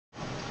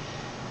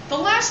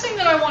last thing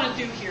that I want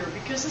to do here,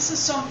 because this is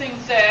something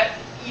that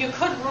you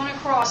could run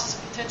across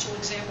as a potential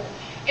example,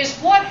 is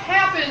what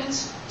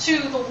happens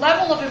to the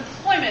level of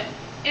employment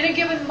in a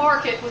given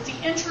market with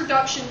the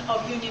introduction of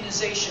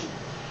unionization.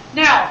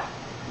 Now,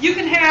 you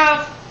can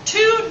have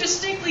two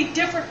distinctly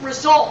different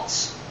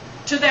results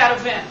to that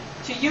event,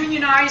 to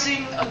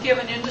unionizing a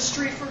given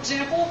industry, for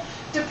example,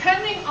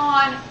 depending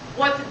on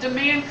what the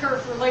demand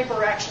curve for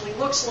labor actually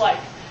looks like.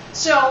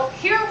 So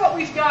here what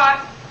we've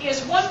got is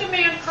one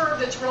demand curve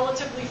that's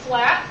relatively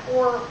flat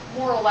or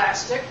more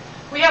elastic.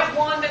 We have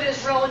one that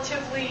is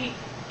relatively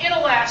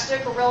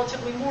inelastic or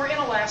relatively more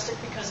inelastic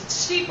because it's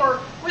steeper,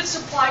 with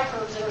supply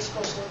curves that are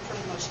supposed to look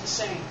pretty much the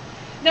same.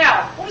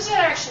 Now, what does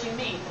that actually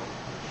mean?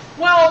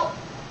 Well,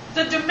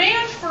 the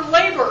demand for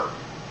labor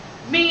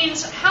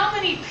means how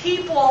many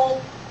people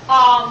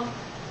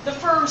the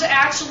firms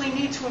actually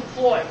need to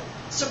employ.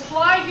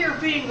 Supply here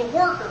being the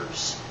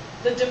workers,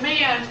 the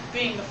demand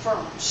being the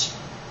firms.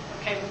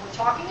 Okay, when we're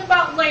talking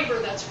about labor,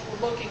 that's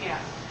what we're looking at.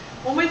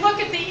 When we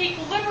look at the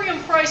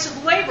equilibrium price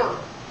of labor,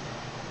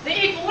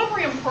 the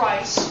equilibrium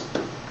price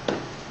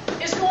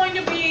is going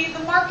to be the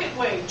market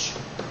wage.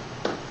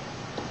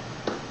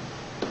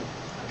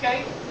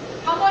 Okay?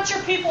 How much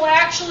are people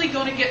actually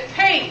going to get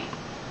paid?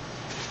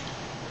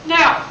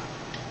 Now,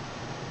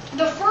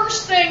 the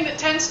first thing that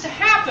tends to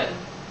happen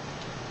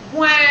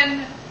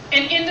when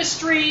an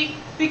industry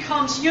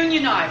becomes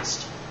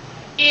unionized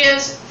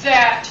is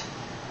that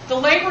the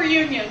labor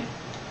union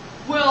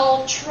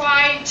will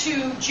try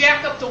to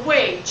jack up the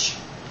wage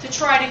to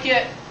try to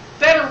get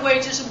better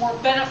wages and more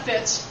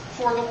benefits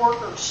for the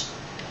workers.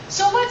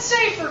 So let's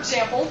say, for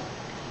example,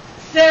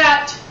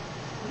 that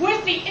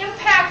with the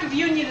impact of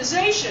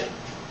unionization,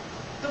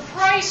 the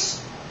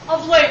price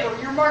of labor,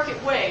 your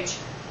market wage,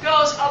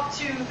 goes up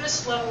to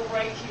this level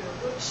right here.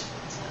 Whoops,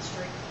 that's not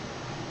straight.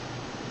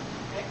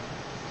 Okay.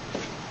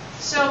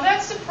 So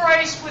that's the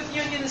price with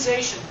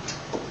unionization.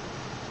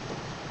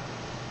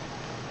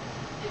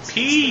 PU.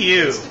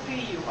 It's the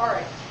PU. All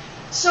right.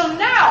 So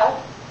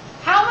now,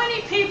 how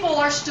many people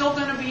are still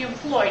going to be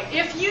employed?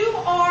 If you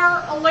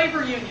are a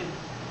labor union,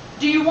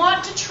 do you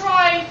want to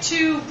try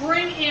to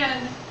bring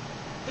in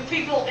the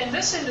people in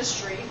this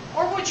industry,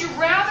 or would you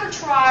rather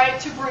try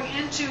to bring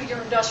into your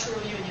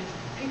industrial union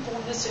people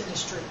in this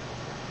industry?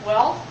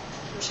 Well,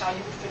 here's how you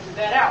would figure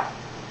that out.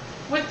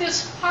 With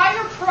this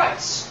higher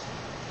price,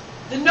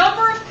 the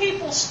number of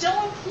people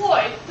still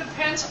employed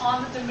depends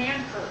on the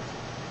demand curve.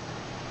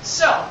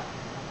 So,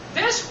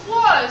 this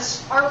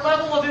was our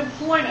level of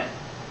employment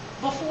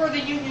before the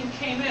union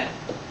came in.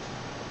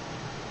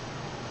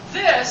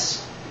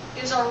 This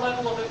is our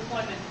level of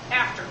employment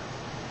after.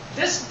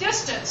 This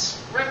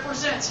distance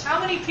represents how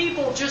many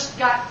people just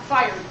got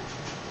fired.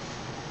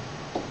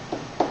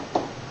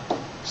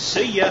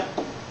 See ya.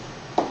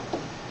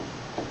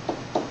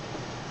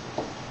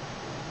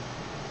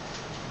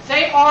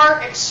 They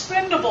are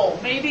expendable.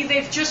 Maybe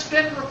they've just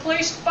been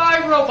replaced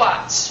by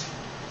robots.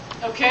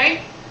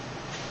 Okay?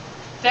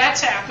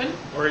 That's happened.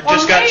 Or it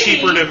just got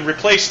cheaper to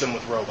replace them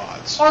with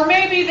robots. Or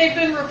maybe they've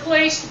been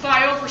replaced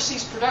by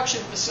overseas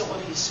production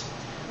facilities,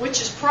 which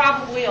is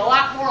probably a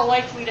lot more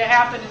likely to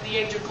happen in the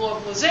age of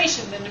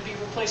globalization than to be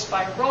replaced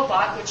by a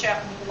robot, which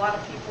happened to a lot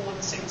of people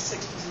in, say, the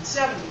 60s and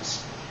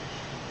 70s.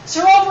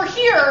 So over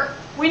here,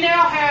 we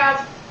now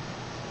have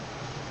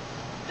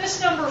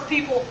this number of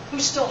people who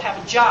still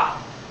have a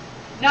job.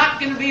 Not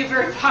going to be a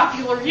very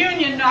popular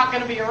union, not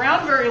going to be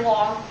around very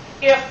long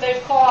if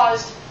they've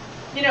caused,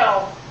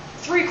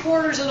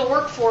 3/4 of the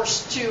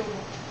workforce to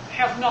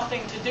have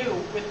nothing to do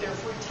with their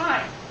free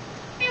time.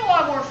 They have a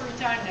lot more free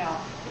time now.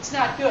 It's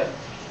not good.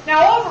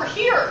 Now over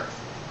here,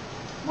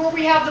 where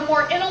we have the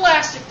more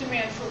inelastic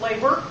demand for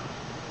labor,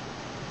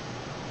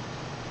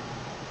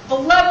 the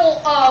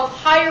level of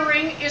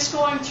hiring is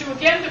going to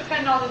again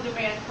depend on the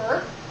demand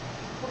curve.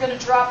 We're going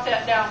to drop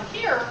that down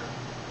here.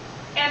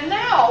 And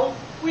now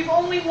we've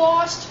only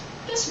lost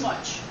this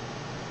much.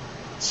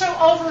 So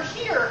over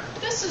here,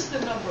 this is the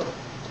number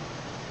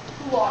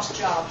who lost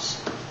jobs.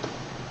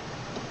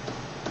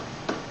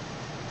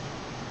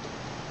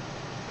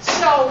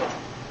 So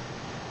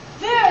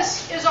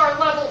this is our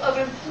level of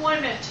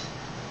employment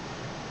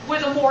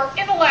with a more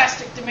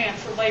inelastic demand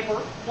for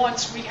labor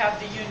once we have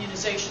the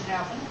unionization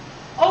happen.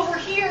 Over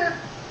here,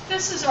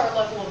 this is our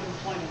level of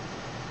employment.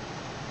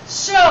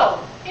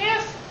 So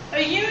if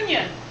a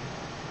union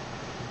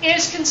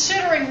is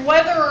considering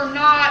whether or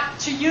not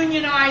to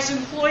unionize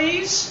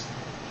employees,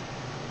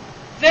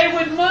 they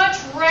would much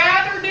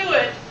rather do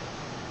it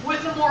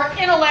with a more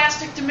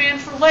inelastic demand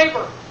for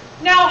labor.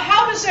 Now,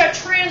 how does that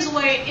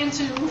translate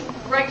into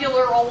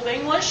regular old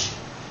English?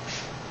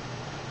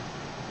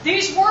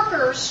 These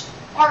workers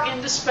are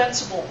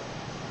indispensable.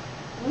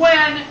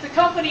 When the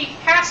company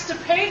has to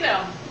pay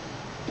them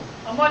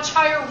a much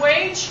higher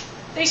wage,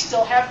 they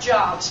still have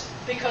jobs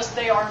because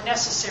they are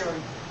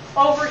necessary.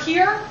 Over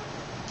here,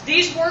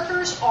 these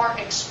workers are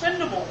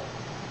expendable.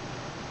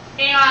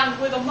 And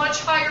with a much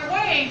higher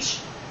wage,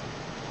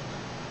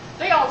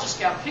 they all just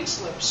got pink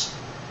slips.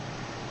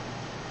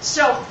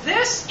 So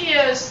this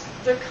is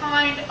the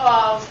kind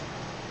of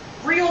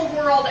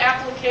real-world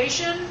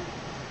application,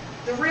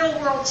 the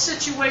real-world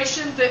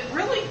situation that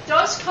really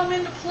does come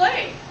into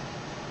play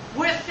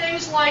with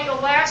things like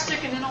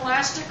elastic and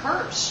inelastic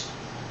curves.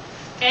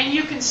 And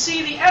you can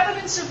see the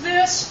evidence of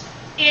this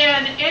in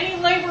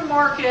any labor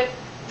market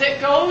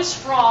that goes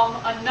from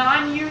a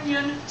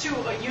non-union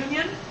to a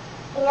union,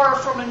 or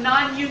from a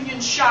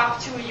non-union shop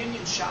to a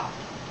union shop.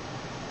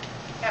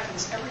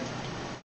 Happens every time.